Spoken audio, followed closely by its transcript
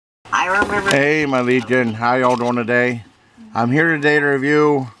I remember. Hey, my Legion, how y'all doing today? I'm here today to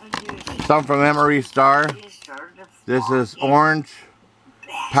review something from MRE Star. This is orange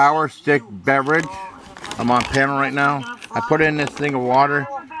power stick beverage. I'm on panel right now. I put in this thing of water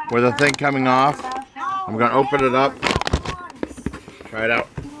with a thing coming off. I'm gonna open it up. Try it out.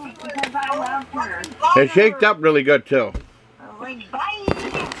 It shaked up really good too. Aye.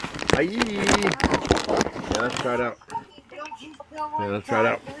 Yeah, let's try it out. Yeah, let's try it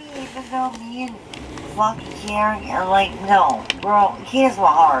out. Fucking Karen, you're like, no, bro, here's my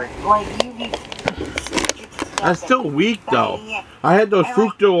heart. Like, you need. That's still weak though. I had those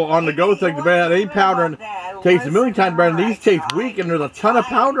fructose on the go things, but they powder and tastes a million times better. These taste weak, and there's a ton of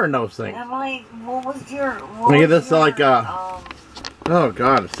powder in those things. I'm like, what was your? I give this like oh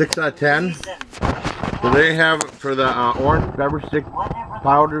god, a 6 out of 10. So they have for the orange beverage stick,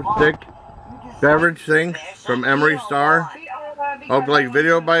 powder stick, beverage thing from MRE Star. Hope you like the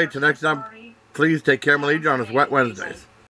video, buddy. Till next time, please take care of my Legion on this Wet Wednesdays.